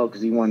over Melo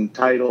because he won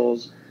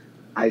titles.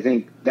 I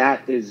think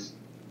that is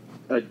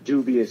a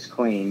dubious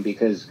claim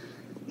because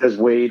does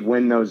Wade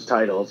win those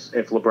titles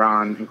if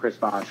LeBron and Chris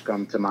Bosh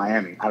come to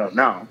Miami? I don't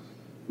know.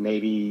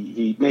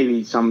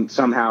 Maybe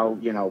somehow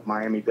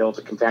Miami builds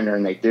a contender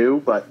and they do,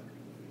 but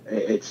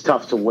it's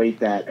tough to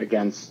weight that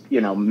against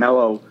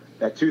Melo.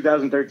 That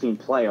 2013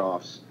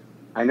 playoffs,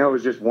 I know it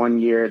was just 1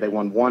 year. They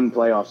won 1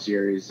 playoff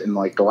series in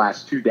like the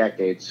last 2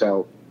 decades,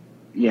 so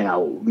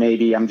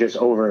maybe I'm just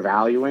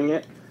overvaluing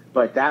it.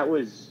 But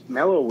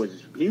Melo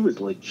was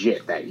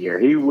legit that year.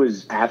 He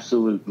was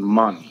absolute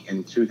money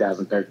in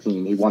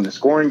 2013. He won the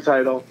scoring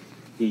title.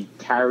 He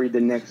carried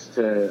the Knicks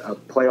to a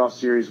playoff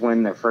series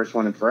win, their first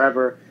one in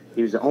forever.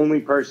 He was the only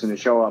person to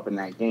show up in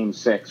that Game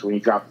 6 when he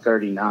dropped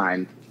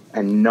 39,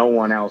 and no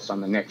one else on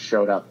the Knicks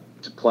showed up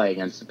to play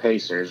against the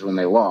Pacers when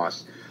they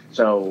lost.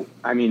 So,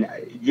 I mean,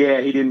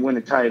 yeah, he didn't win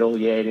a title.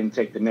 Yeah, he didn't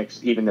take the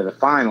Knicks even to the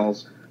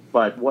finals.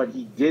 But what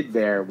he did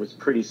there was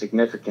pretty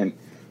significant.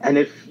 And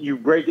if you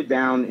break it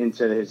down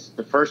into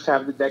the first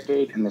half of the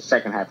decade and the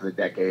second half of the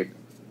decade,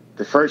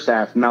 the first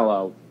half,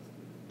 Melo,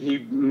 he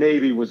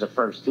maybe was a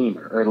first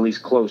teamer, or at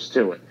least close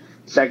to it.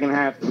 Second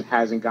half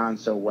hasn't gone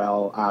so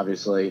well,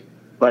 obviously,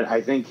 but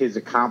I think his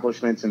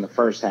accomplishments in the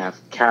first half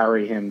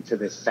carry him to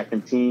this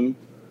second team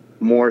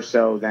more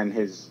so than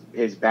his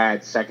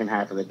bad second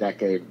half of the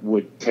decade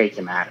would take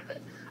him out of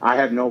it. I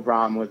have no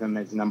problem with him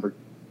as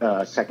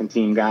second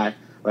team guy.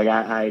 Like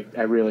I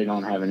really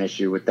don't have an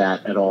issue with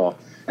that at all.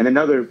 And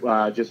another,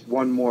 just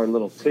one more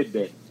little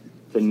tidbit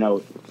to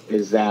note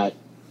is that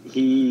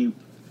he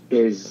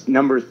is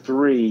number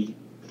 3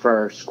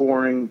 for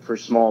scoring for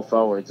small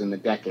forwards in the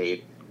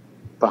decade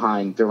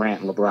behind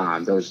Durant and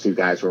LeBron. Those 2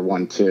 guys were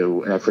 1,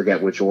 2, and I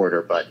forget which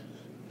order, but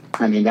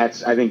I mean, I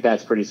think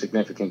that's pretty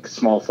significant because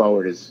small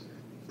forward is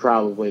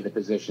probably the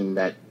position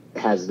that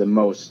has the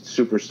most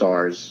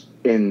superstars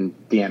in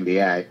the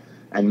NBA.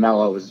 And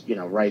Melo is,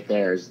 right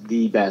there is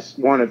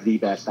one of the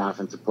best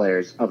offensive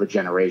players of a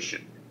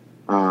generation.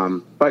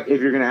 But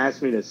if you're going to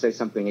ask me to say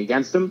something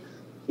against him,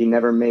 he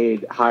never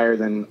made higher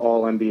than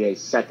All-NBA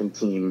second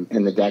team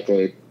in the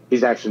decade.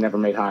 He's actually never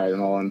made higher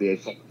than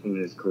All-NBA second team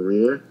in his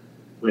career,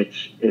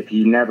 which if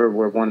you never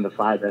were one of the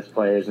 5 best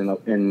players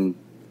in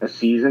a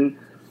season,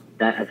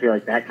 that I feel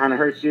like that kind of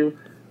hurts you.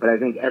 But I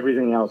think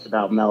everything else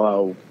about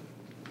Melo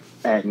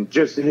and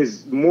just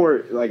his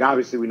more, like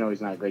obviously we know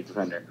he's not a great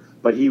defender,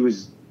 but he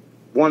was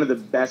one of the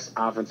best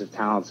offensive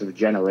talents of a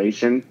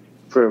generation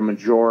for a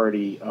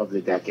majority of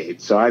the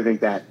decade. So I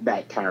think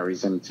that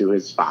carries him to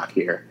his spot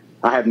here.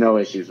 I have no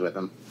issues with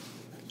him.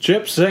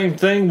 Chip, same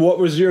thing. What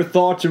was your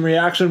thoughts and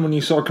reaction when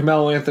you saw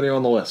Carmelo Anthony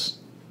on the list?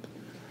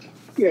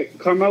 Yeah,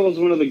 Carmelo's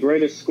one of the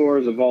greatest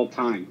scorers of all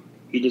time.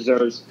 He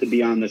deserves to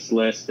be on this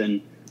list,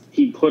 and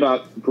he put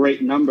up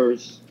great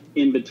numbers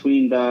in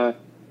between the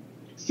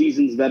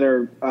seasons that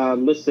are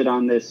listed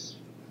on this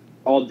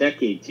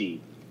all-decade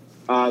team.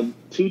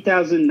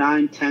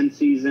 2009-10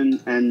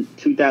 season and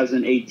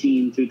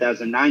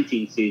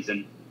 2018-2019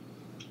 season,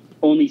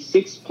 only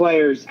 6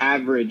 players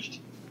averaged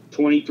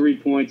 23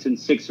 points and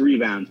 6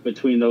 rebounds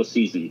between those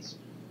seasons.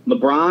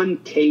 LeBron,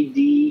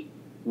 KD,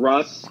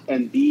 Russ,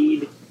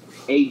 Embiid,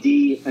 AD,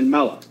 and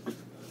Melo.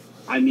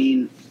 I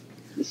mean,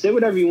 say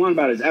whatever you want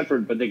about his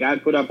effort, but the guy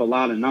put up a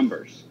lot of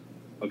numbers.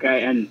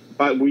 Okay,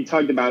 but we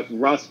talked about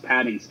Russ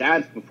padding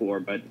stats before,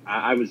 but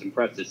I was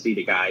impressed to see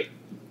the guy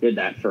did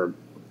that for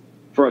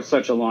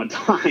such a long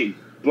time.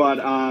 But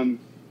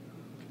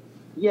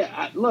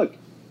look,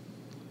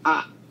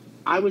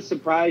 I was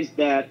surprised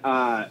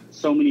that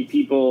so many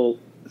people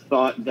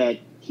thought that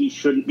he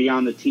shouldn't be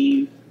on the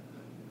team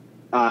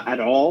at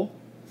all.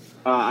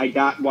 I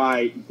got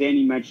why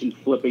Danny mentioned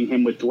flipping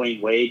him with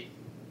Dwayne Wade.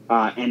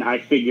 And I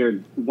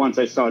figured once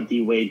I saw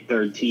D-Wade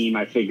third team,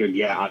 I figured,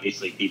 yeah,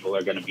 obviously people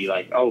are going to be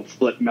like, oh,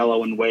 flip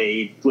Melo and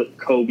Wade, flip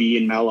Kobe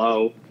and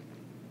Melo.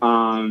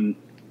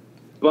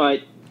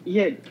 But,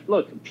 yeah,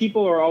 look,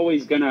 people are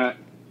always going to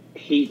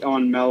hate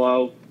on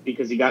Melo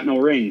because he got no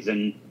rings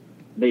and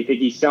they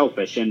think he's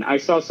selfish. And I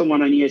saw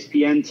someone on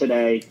ESPN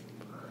today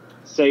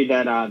say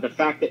that the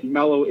fact that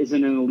Melo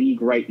isn't in the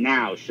league right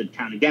now should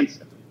count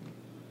against him.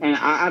 And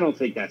I don't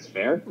think that's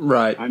fair.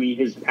 Right. I mean,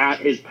 his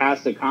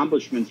past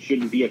accomplishments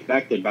shouldn't be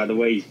affected by the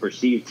way he's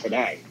perceived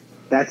today.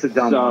 That's a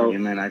dumb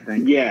argument, I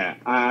think. Yeah,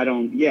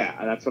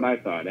 that's what I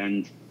thought.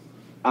 And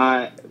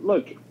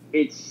look,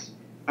 it's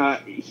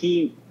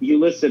you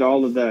listed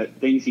all of the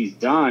things he's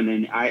done,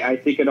 and I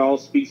think it all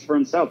speaks for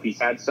himself.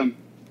 He's had some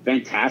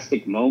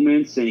fantastic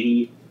moments, and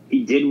he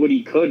did what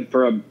he could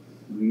for a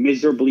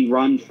miserably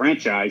run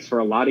franchise for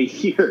a lot of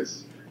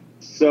years.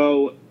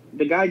 So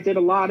the guy did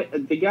a lot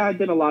of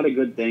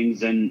good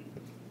things, and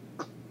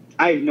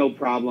I have no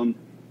problem.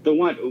 The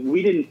one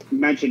we didn't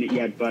mention it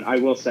yet, but I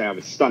will say I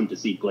was stunned to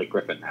see Blake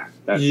Griffin there.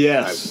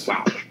 Yes.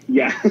 Wow.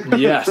 Yeah.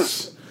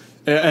 Yes.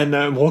 And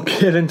we'll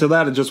get into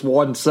that in just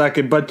 1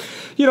 second. But,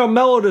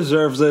 Melo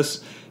deserves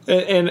this.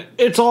 And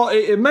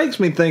it makes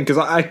me think, because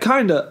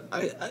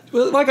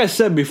like I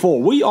said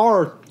before, we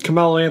are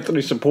Carmelo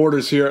Anthony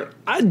supporters here.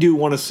 I do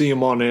want to see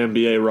him on an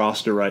NBA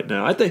roster right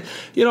now. I think,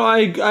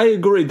 I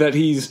agree that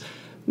he's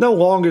no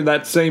longer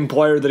that same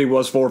player that he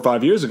was 4 or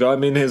 5 years ago. I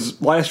mean,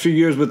 his last few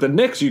years with the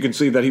Knicks, you can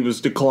see that he was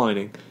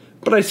declining.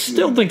 But I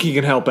still think he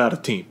can help out a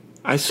team.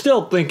 I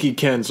still think he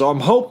can. So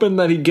I'm hoping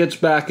that he gets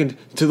back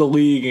into the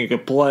league and can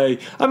play.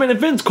 I mean, if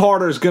Vince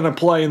Carter is going to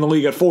play in the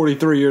league at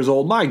 43 years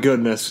old, my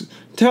goodness,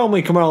 tell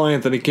me Carmelo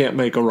Anthony can't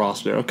make a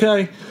roster,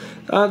 okay?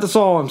 That's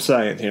all I'm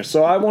saying here.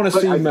 So I want to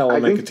see Melo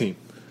make a team.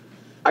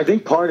 I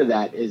think part of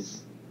that is,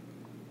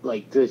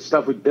 like, the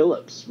stuff with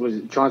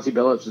Billups. Chauncey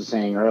Billups was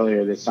saying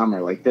earlier this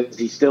summer, like, does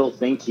he still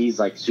think he's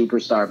like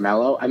superstar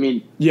Melo? I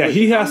mean, yeah,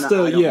 he has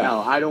to.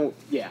 I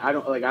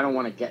don't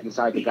want to get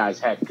inside the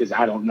guy's head because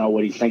I don't know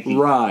what he's thinking.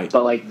 Right.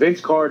 But like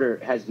Vince Carter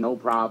has no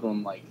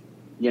problem, like,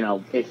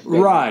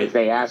 if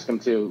they ask him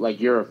to, like,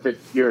 you're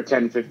a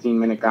 10, 15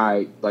 minute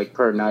guy, like,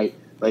 per night.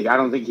 Like, I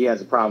don't think he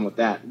has a problem with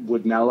that.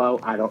 With Melo,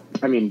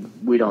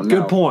 we don't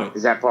know. Good point.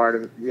 Is that part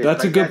of it?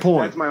 That's a good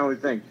point. That's my only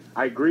thing.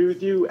 I agree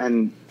with you,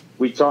 and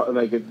we talked,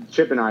 like,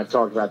 Chip and I have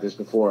talked about this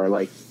before.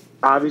 Like,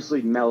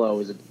 obviously Melo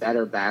is a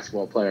better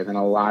basketball player than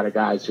a lot of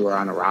guys who are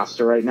on the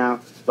roster right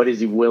now. But is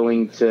he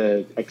willing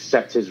to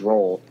accept his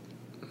role?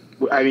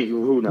 I mean,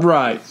 who knows?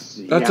 Right.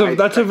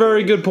 That's a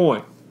very good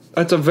point.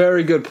 That's a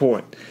very good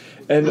point.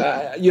 And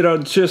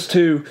just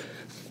to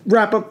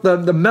wrap up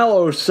the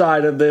Melo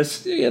side of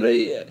this,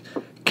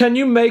 can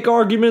you make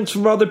arguments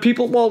from other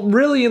people? Well,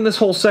 really, in this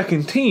whole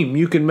second team,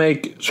 you can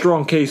make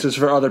strong cases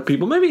for other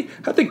people. Maybe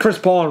I think Chris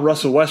Paul and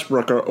Russell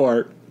Westbrook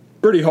are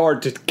pretty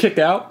hard to kick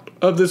out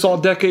of this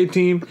all-decade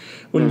team.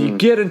 When you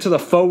get into the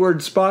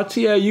forward spots,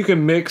 yeah, you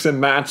can mix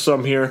and match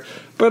some here.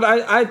 But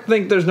I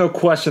think there's no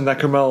question that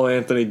Carmelo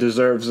Anthony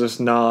deserves this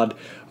nod,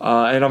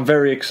 and I'm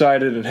very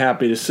excited and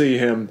happy to see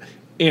him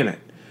in it.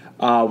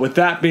 With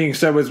that being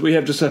said, as we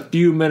have just a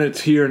few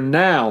minutes here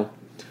now,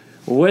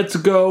 let's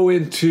go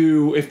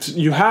into, if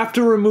you have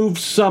to remove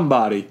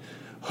somebody,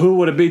 who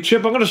would it be?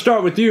 Chip, I'm going to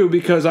start with you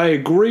because I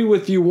agree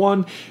with you,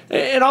 one.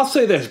 And I'll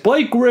say this.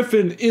 Blake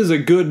Griffin is a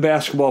good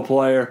basketball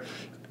player.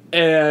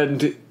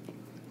 And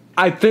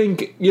I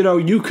think,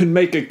 you can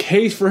make a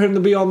case for him to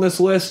be on this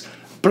list.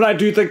 But I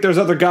do think there's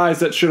other guys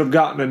that should have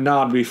gotten a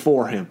nod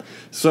before him.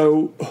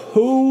 So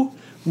who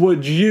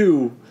would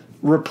you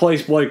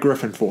replace Blake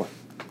Griffin for?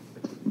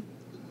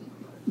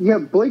 Yeah,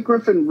 Blake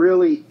Griffin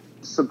really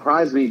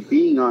surprised me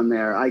being on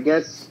there. I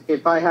guess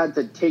if I had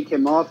to take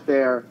him off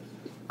there,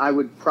 I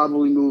would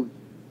probably move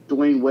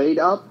Dwayne Wade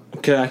up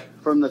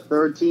from the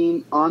third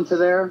team onto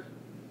there.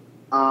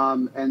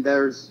 And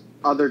there's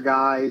other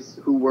guys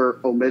who were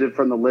omitted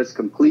from the list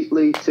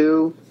completely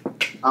too.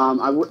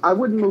 I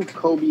wouldn't move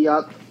Kobe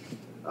up,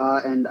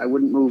 and I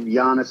wouldn't move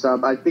Giannis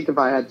up. I think if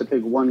I had to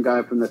pick one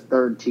guy from the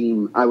third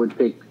team, I would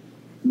pick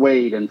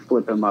Wade and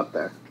flip him up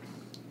there.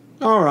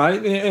 All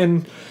right,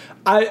 and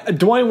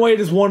Dwayne Wade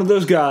is one of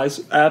those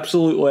guys.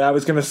 Absolutely. I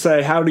was going to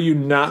say, how do you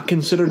not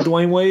consider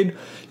Dwayne Wade?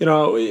 You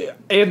know,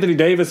 Anthony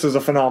Davis is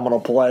a phenomenal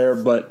player,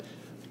 but,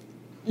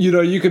 you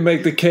know, you can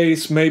make the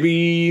case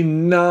maybe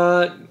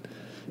not,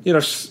 you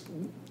know,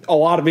 a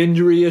lot of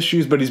injury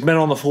issues, but he's been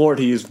on the floor.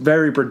 He's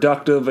very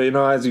productive. You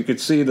know, as you could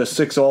see, the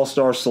 6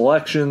 All-Star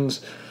selections.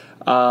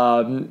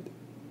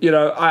 You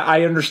know,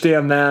 I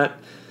understand that.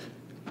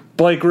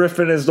 Blake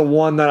Griffin is the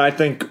one that I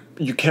think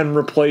you can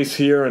replace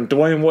here, and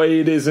Dwayne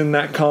Wade is in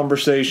that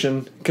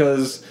conversation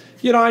because,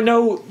 you know, I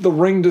know the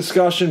ring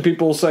discussion,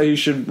 people say he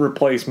should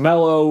replace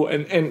Melo,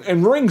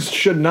 and rings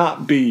should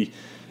not be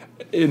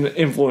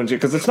influencing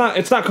because it's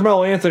not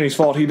Carmelo Anthony's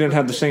fault he didn't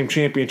have the same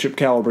championship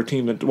caliber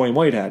team that Dwayne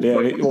Wade had. Yeah,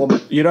 well,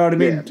 you know what I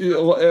mean? Yeah.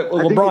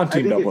 LeBron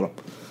teamed up with him.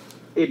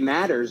 It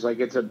matters. Like,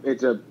 it's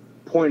a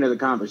point of the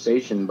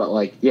conversation, but,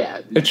 like,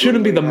 yeah. It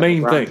shouldn't be the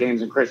main thing.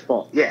 James and Chris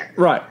Paul. Yeah.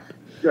 Right.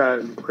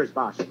 Chris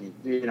Bosh. I mean,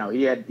 you know,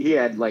 he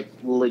had like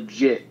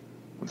legit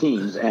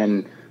teams,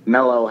 and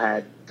Melo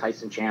had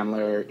Tyson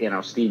Chandler, you know,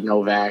 Steve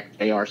Novak,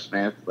 J.R.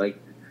 Smith. Like,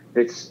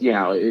 it's, you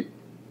know,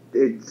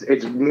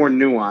 it's more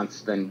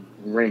nuanced than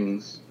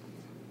rings.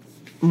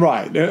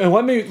 Right. And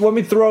let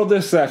me throw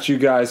this at you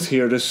guys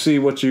here to see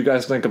what you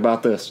guys think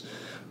about this.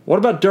 What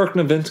about Dirk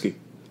Nowitzki?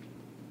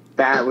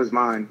 That was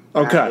mine.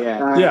 Okay.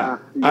 Yeah.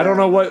 I don't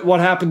know what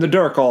happened to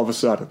Dirk all of a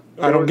sudden.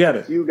 I don't get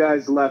it. You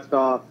guys left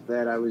off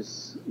that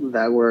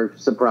were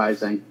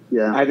surprising.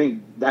 Yeah. I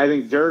think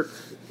Dirk,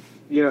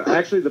 you know,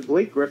 actually the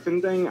Blake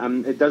Griffin thing,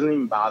 it doesn't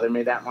even bother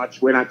me that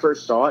much. When I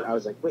first saw it, I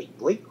was like, wait,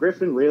 Blake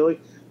Griffin, really?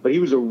 But he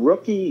was a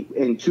rookie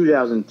in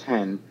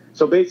 2010.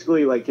 So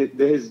basically, like,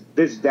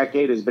 this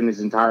decade has been his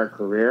entire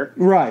career.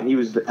 Right. And he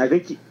was, I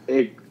think,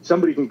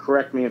 somebody can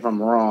correct me if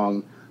I'm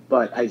wrong,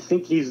 but I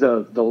think he's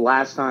the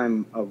last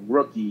time a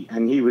rookie,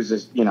 and he was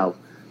just, you know,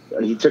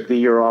 he took the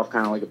year off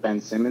kind of like a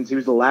Ben Simmons. He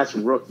was the last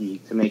rookie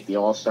to make the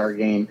All-Star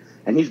game,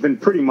 and he's been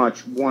pretty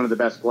much one of the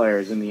best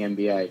players in the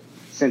NBA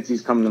since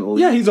he's come to the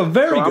league. Yeah, he's a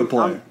very good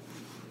player.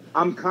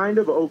 I'm kind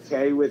of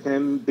okay with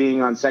him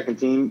being on second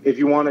team. If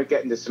you want to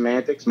get into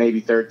semantics,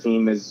 maybe third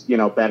team is, you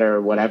know, better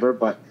or whatever.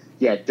 But,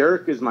 yeah,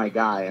 Dirk is my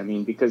guy. I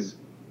mean, because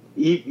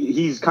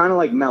he's kind of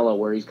like Melo,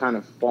 where he's kind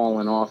of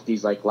fallen off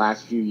these, like,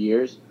 last few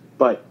years.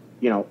 But,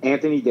 you know,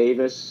 Anthony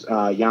Davis,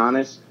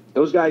 Giannis,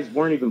 those guys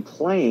weren't even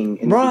playing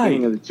in the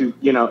beginning of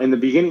in the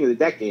beginning of the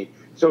decade.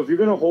 So if you're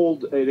going to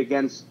hold it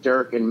against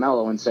Dirk and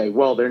Melo and say,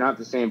 well, they're not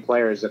the same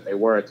players that they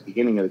were at the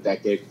beginning of the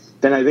decade,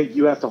 then I think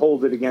you have to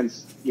hold it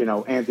against, you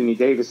know, Anthony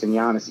Davis and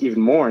Giannis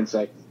even more and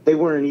say they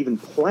weren't even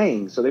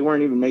playing, so they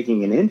weren't even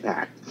making an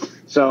impact.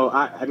 So,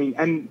 I mean,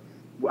 and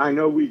I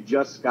know we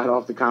just got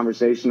off the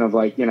conversation of,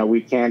 like, you know,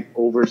 we can't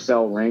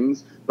oversell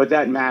rings, but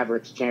that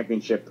Mavericks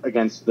championship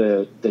against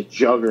the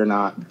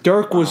juggernaut.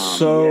 Dirk was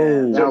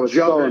that was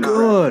so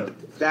good.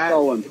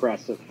 So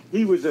impressive.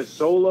 He was a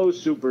solo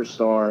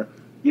superstar.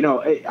 You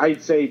know,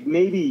 I'd say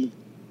maybe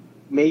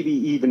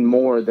even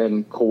more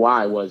than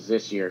Kawhi was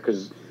this year.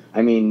 Because,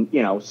 I mean,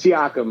 you know,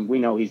 Siakam, we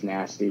know he's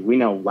nasty. We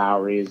know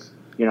Lowry is,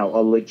 you know,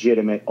 a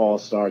legitimate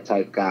all-star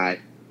type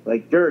guy.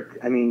 Like Dirk,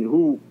 I mean,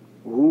 who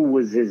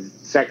was his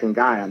second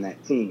guy on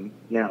that team?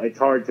 You know, it's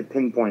hard to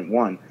pinpoint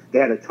one. They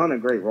had a ton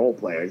of great role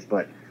players,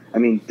 but, I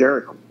mean,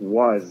 Dirk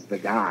was the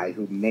guy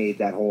who made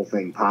that whole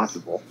thing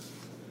possible.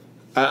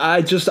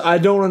 I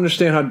don't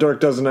understand how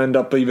Dirk doesn't end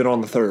up even on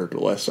the third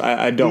list.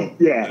 I don't.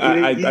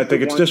 I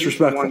think it's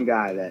disrespectful. One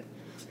guy that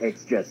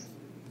it's just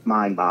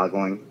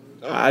mind-boggling.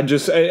 And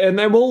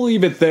then we'll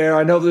leave it there.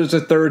 I know there's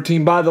a third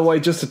team. By the way,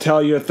 just to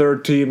tell you, a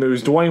third team, it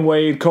was Dwayne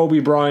Wade, Kobe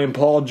Bryant,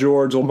 Paul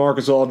George,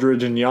 LaMarcus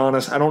Aldridge, and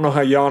Giannis. I don't know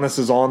how Giannis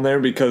is on there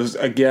because,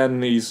 again,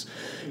 the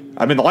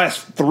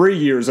last 3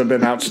 years have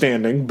been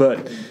outstanding,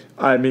 but,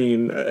 I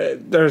mean,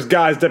 there's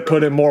guys that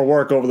put in more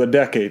work over the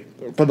decade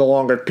for the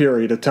longer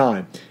period of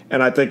time.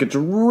 And I think it's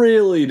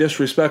really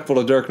disrespectful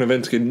to Dirk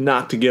Nowitzki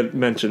not to get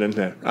mentioned in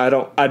there. I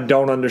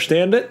don't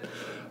understand it.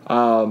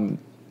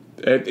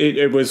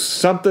 It was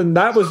something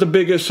that was the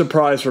biggest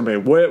surprise for me.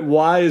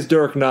 Why is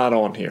Dirk not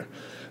on here?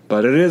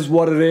 But it is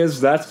what it is.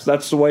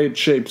 That's the way it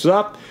shapes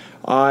up.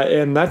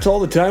 And that's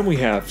all the time we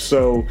have.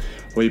 So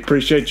we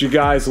appreciate you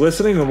guys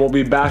listening, and we'll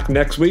be back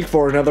next week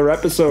for another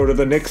episode of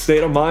the Knicks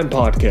State of Mind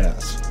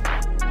podcast.